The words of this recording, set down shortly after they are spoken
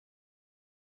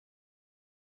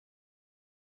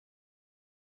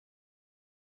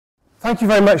Thank you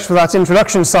very much for that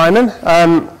introduction, Simon.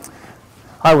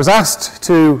 I was asked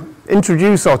to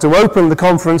introduce or to open the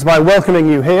conference by welcoming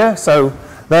you here, so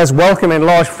there's welcome in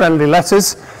large friendly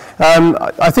letters.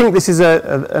 I think this is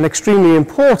an extremely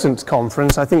important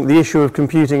conference. I think the issue of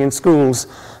computing in schools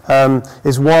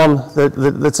is one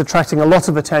that's attracting a lot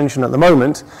of attention at the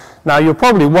moment. Now, you're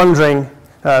probably wondering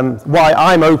why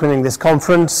I'm opening this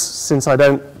conference, since I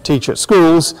don't teach at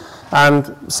schools,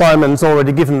 and Simon's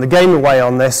already given the game away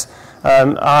on this.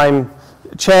 I'm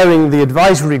chairing the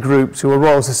advisory group to a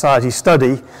Royal Society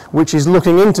study, which is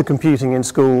looking into computing in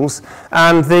schools,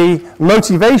 and the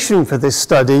motivation for this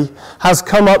study has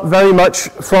come up very much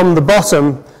from the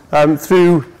bottom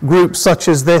through groups such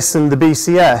as this and the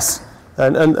BCS,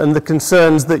 and the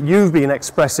concerns that you've been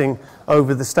expressing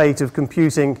over the state of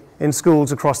computing in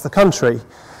schools across the country.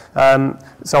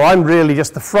 So I'm really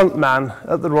just the front man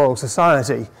at the Royal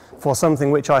Society for something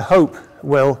which I hope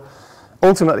will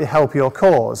ultimately help your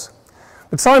cause.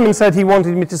 But Simon said he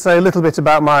wanted me to say a little bit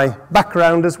about my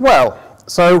background as well.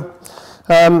 So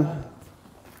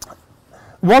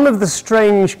one of the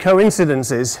strange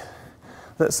coincidences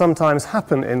that sometimes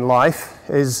happen in life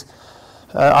is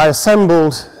I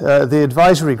assembled the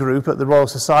advisory group at the Royal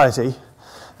Society,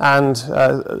 and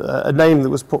a name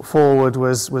that was put forward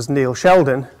was Neil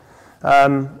Sheldon,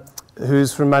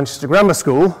 who's from Manchester Grammar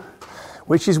School,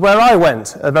 which is where I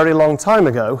went a very long time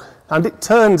ago. And it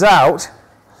turns out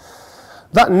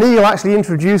that Neil actually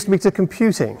introduced me to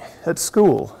computing at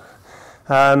school.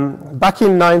 Back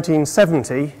in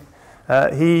 1970,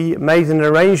 he made an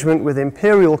arrangement with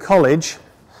Imperial College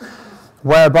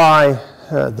whereby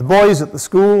the boys at the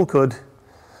school could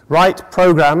write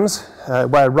programs,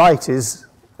 where write is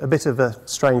a bit of a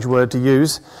strange word to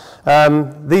use.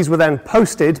 These were then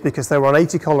posted, because they were on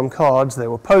 80-column cards, they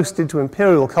were posted to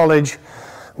Imperial College,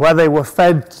 where they were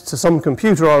fed to some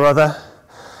computer or other,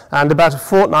 and about a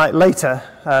fortnight later,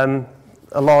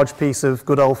 a large piece of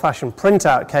good old-fashioned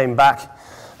printout came back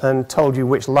and told you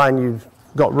which line you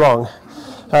got wrong.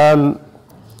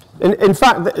 In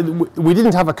fact, we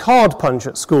didn't have a card punch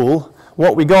at school.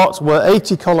 What we got were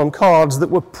 80-column cards that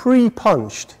were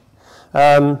pre-punched.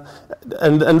 And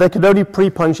they could only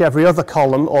pre-punch every other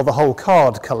column or the whole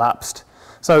card collapsed.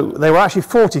 So they were actually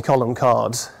 40-column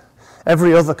cards.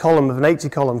 Every other column of an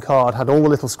 80-column card had all the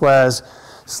little squares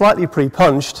slightly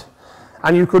pre-punched,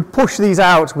 and you could push these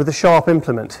out with a sharp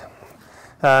implement.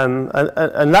 And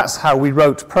that's how we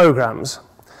wrote programs.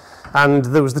 And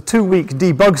there was the 2-week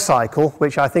debug cycle,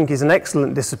 which I think is an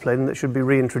excellent discipline that should be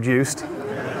reintroduced.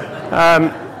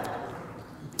 And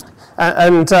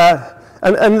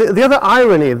the other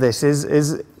irony of this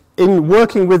is in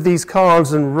working with these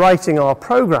cards and writing our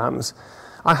programs,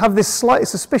 I have this slight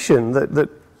suspicion that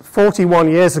 41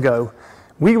 years ago,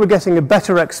 we were getting a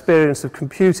better experience of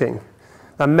computing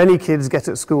than many kids get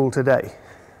at school today.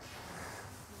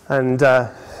 And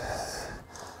I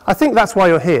think that's why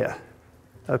you're here,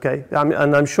 okay?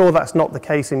 And I'm sure that's not the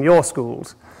case in your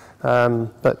schools,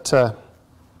 but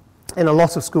in a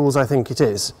lot of schools I think it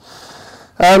is.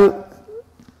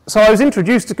 So I was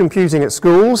introduced to computing at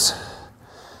schools.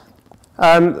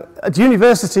 At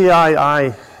university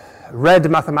I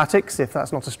read mathematics, if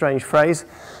that's not a strange phrase.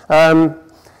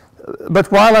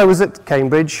 But while I was at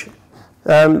Cambridge,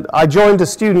 I joined a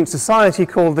student society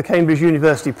called the Cambridge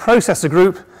University Processor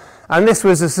Group, and this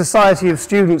was a society of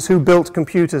students who built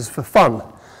computers for fun.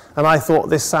 And I thought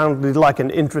this sounded like an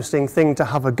interesting thing to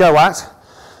have a go at.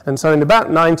 And so in about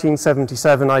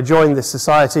 1977, I joined this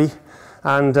society,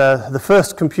 and the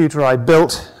first computer I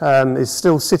built is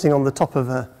still sitting on the top of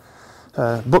a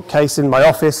bookcase in my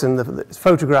office, and it's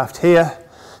photographed here.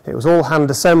 It was all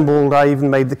hand assembled. I even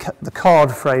made the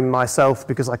card frame myself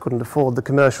because I couldn't afford the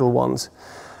commercial ones.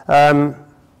 And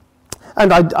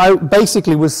I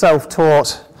basically was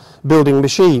self-taught building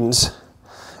machines.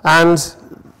 And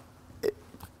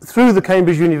through the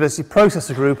Cambridge University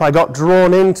Processor Group, I got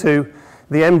drawn into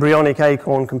the embryonic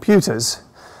Acorn computers,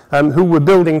 who were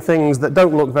building things that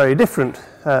don't look very different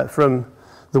from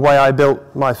the way I built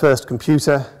my first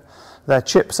computer, their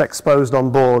chips exposed on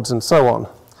boards and so on.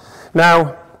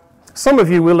 Now, some of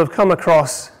you will have come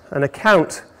across an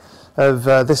account of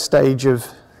this stage of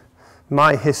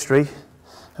my history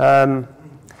in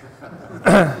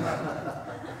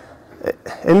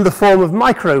the form of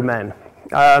Micromen,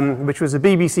 which was a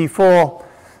BBC4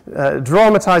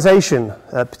 dramatisation,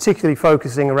 particularly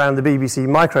focusing around the BBC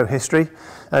micro history.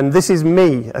 And this is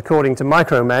me, according to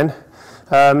Micromen.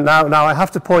 Now I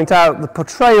have to point out the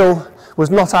portrayal was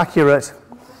not accurate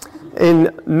in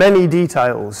many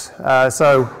details.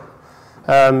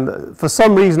 For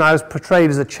some reason I was portrayed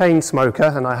as a chain smoker,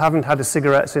 and I haven't had a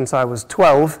cigarette since I was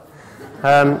 12.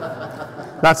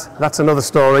 That's another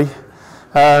story.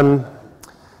 I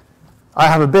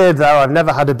have a beard though, I've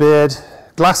never had a beard.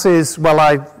 Glasses, well,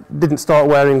 I didn't start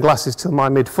wearing glasses till my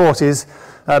mid-40s,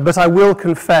 but I will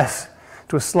confess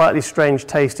to a slightly strange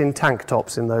taste in tank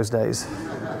tops in those days.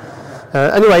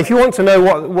 Anyway, if you want to know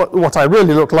what I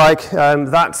really look like,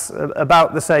 that's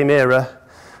about the same era.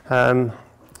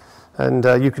 And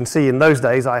you can see in those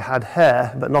days I had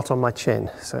hair, but not on my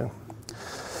chin. So,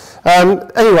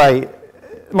 anyway,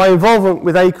 my involvement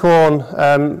with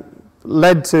Acorn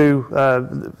led through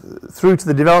to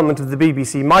the development of the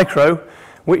BBC Micro,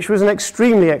 which was an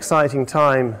extremely exciting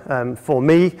time for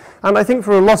me, and I think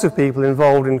for a lot of people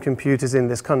involved in computers in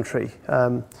this country.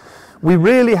 We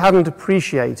really hadn't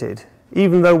appreciated,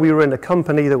 even though we were in a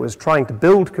company that was trying to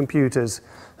build computers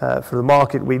for the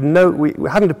market, we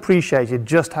hadn't appreciated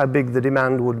just how big the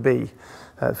demand would be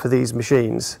for these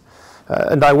machines.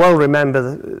 And I well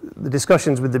remember the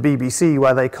discussions with the BBC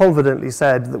where they confidently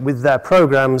said that with their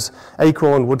programs,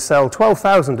 Acorn would sell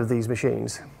 12,000 of these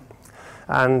machines.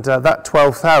 And that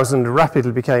 12,000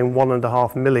 rapidly became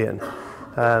 1.5 million,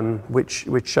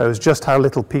 which shows just how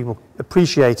little people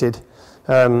appreciated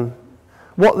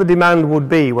what the demand would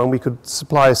be when we could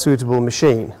supply a suitable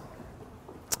machine.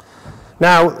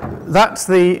 Now, that's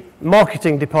the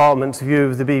marketing department's view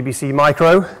of the BBC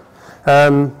Micro.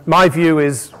 My view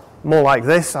is more like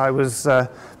this. I was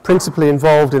principally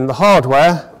involved in the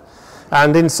hardware,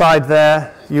 and inside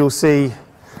there you'll see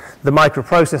the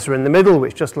microprocessor in the middle,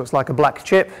 which just looks like a black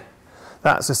chip.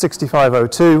 That's a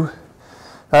 6502.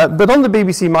 But on the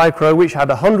BBC Micro, which had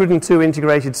 102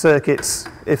 integrated circuits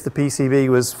if the PCB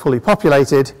was fully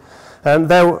populated,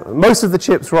 most of the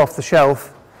chips were off the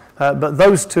shelf, but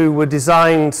those two were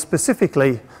designed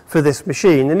specifically for this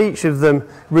machine, and each of them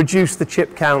reduced the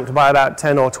chip count by about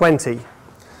 10 or 20.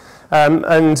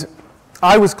 And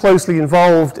I was closely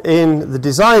involved in the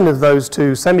design of those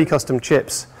two semi-custom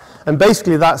chips, and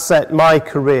basically that set my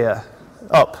career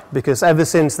up, because ever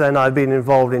since then I've been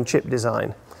involved in chip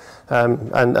design.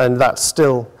 And that's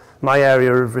still my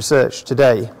area of research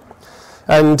today.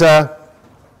 And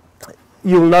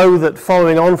you'll know that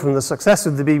following on from the success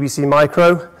of the BBC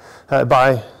Micro,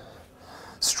 by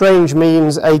strange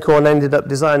means, Acorn ended up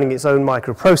designing its own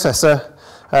microprocessor,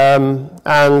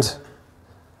 and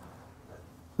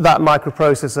that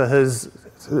microprocessor has,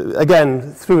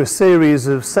 again, through a series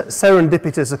of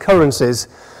serendipitous occurrences,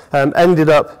 ended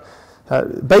up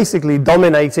basically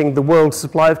dominating the world's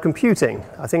supply of computing.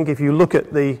 I think if you look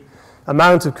at the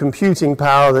amount of computing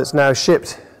power that's now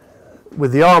shipped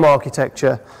with the ARM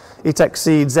architecture, it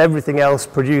exceeds everything else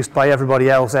produced by everybody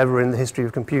else ever in the history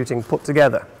of computing put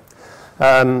together.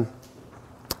 And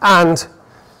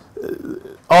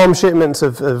ARM shipments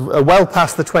are well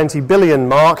past the 20 billion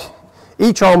mark.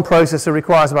 Each ARM processor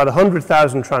requires about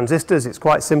 100,000 transistors. It's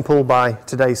quite simple by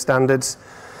today's standards.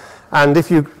 And if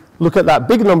you look at that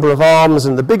big number of ARMs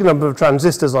and the big number of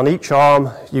transistors on each ARM,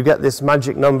 you get this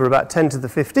magic number about 10 to the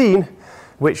 15,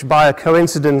 which by a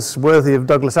coincidence worthy of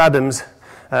Douglas Adams,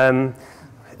 in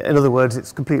other words,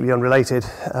 it's completely unrelated,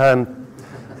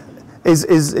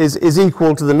 is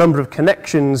equal to the number of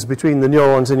connections between the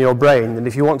neurons in your brain. And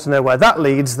if you want to know where that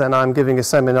leads, then I'm giving a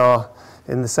seminar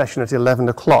in the session at 11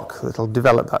 o'clock that'll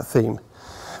develop that theme.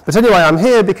 But anyway, I'm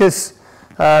here because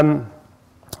the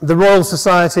Royal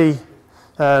Society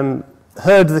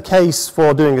heard the case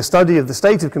for doing a study of the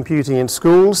state of computing in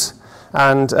schools,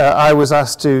 and I was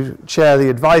asked to chair the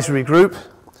advisory group.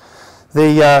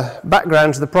 The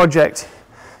background to the project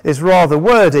is rather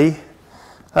wordy,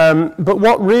 but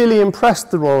what really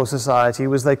impressed the Royal Society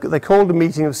was they called a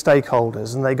meeting of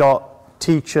stakeholders, and they got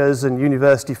teachers and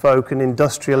university folk and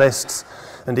industrialists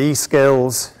and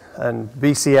e-skills and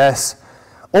BCS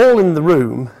all in the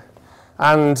room,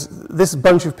 and this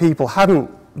bunch of people hadn't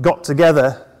got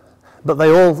together, but they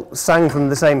all sang from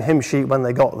the same hymn sheet when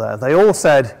they got there. They all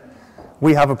said,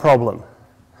 "We have a problem."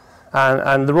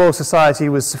 And the Royal Society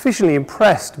was sufficiently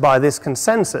impressed by this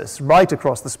consensus right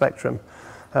across the spectrum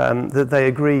that they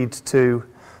agreed to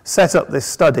set up this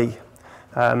study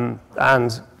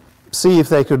and see if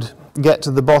they could get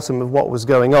to the bottom of what was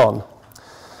going on.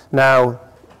 Now,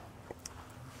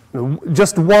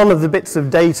 just one of the bits of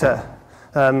data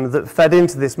that fed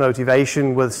into this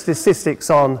motivation was statistics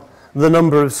on the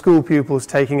number of school pupils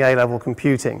taking A-level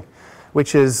computing,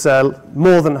 which has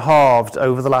more than halved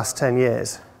over the last 10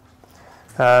 years.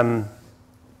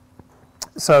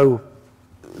 So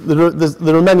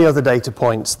there are many other data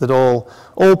points that all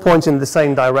point in the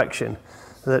same direction,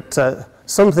 that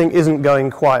something isn't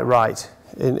going quite right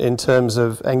in terms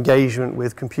of engagement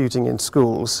with computing in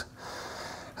schools.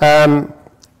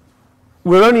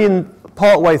 We're only in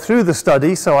part way through the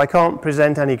study, so I can't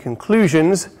present any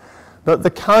conclusions, but the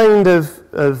kind of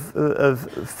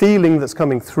feeling that's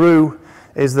coming through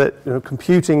is that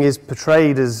computing is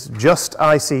portrayed as just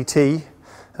ICT,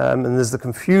 and there's the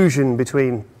confusion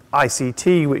between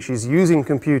ICT, which is using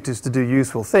computers to do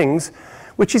useful things,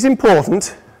 which is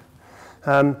important,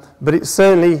 but it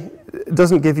certainly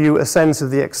doesn't give you a sense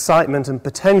of the excitement and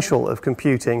potential of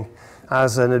computing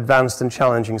as an advanced and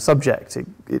challenging subject.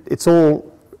 It's all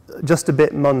just a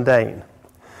bit mundane.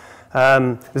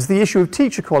 There's the issue of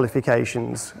teacher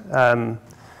qualifications,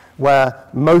 where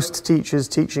most teachers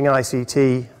teaching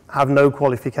ICT have no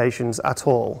qualifications at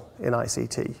all in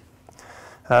ICT.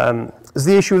 There's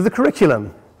the issue of the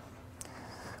curriculum.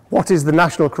 What is the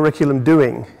national curriculum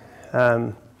doing?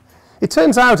 It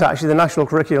turns out, actually, the national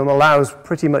curriculum allows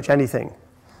pretty much anything,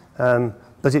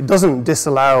 but it doesn't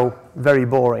disallow very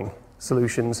boring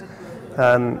solutions.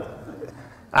 And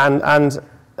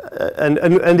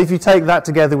if you take that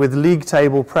together with league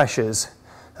table pressures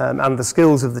and the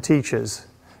skills of the teachers,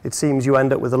 it seems you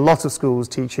end up with a lot of schools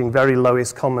teaching very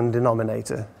lowest common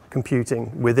denominator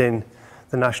computing within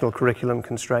the national curriculum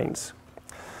constraints.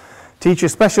 Teacher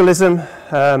specialism,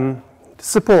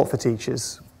 support for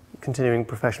teachers, continuing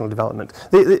professional development.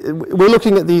 We're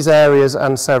looking at these areas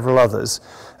and several others.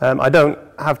 I don't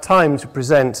have time to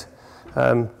present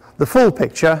the full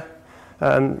picture,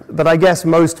 but I guess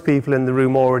most people in the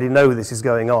room already know this is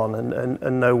going on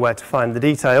and know where to find the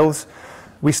details.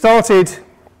 We started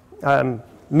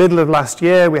middle of last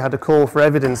year. We had a call for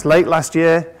evidence late last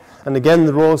year, and again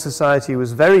the Royal Society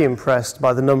was very impressed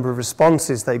by the number of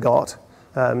responses they got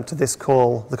to this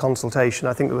call, the consultation.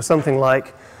 I think there was something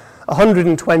like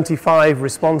 125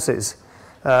 responses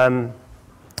from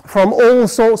all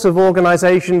sorts of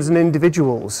organizations and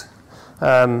individuals,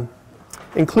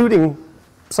 including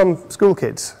some school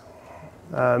kids,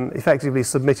 effectively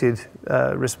submitted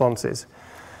responses.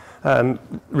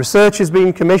 Research has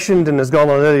been commissioned and has gone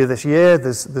on earlier this year.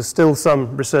 There's still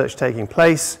some research taking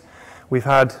place. We've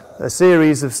had a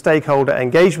series of stakeholder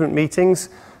engagement meetings,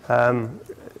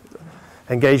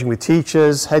 engaging with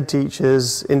teachers, head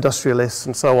teachers, industrialists,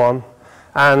 and so on.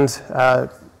 And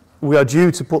we are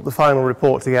due to put the final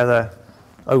report together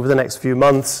over the next few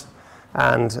months.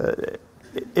 And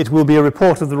it will be a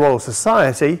report of the Royal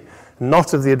Society,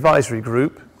 not of the advisory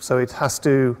group. So it has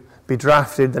to be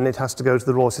drafted, then it has to go to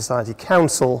the Royal Society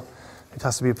Council. It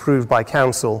has to be approved by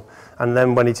Council. And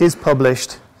then when it is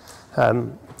published,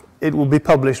 it will be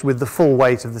published with the full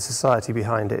weight of the Society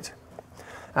behind it.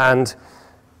 And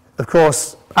of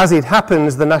course, as it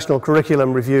happens, the National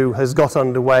Curriculum Review has got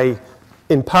underway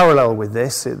in parallel with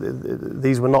this.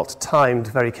 These were not timed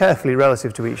very carefully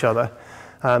relative to each other,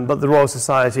 but the Royal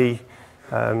Society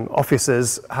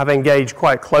officers have engaged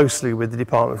quite closely with the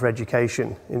Department for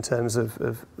Education in terms of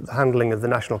the handling of the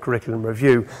National Curriculum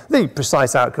Review, the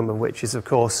precise outcome of which is, of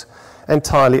course,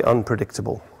 entirely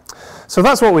unpredictable. So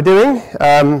that's what we're doing.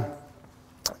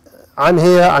 I'm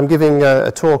here, I'm giving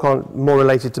a talk on more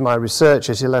related to my research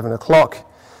at 11 o'clock,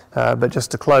 but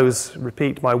just to close,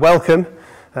 repeat my welcome.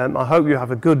 I hope you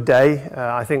have a good day.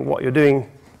 I think what you're doing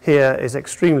here is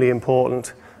extremely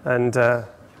important, and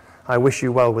I wish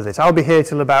you well with it. I'll be here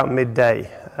till about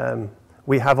midday.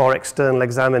 We have our external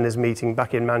examiners meeting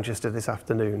back in Manchester this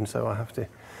afternoon, so I have to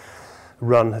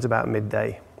run at about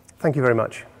midday. Thank you very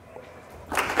much.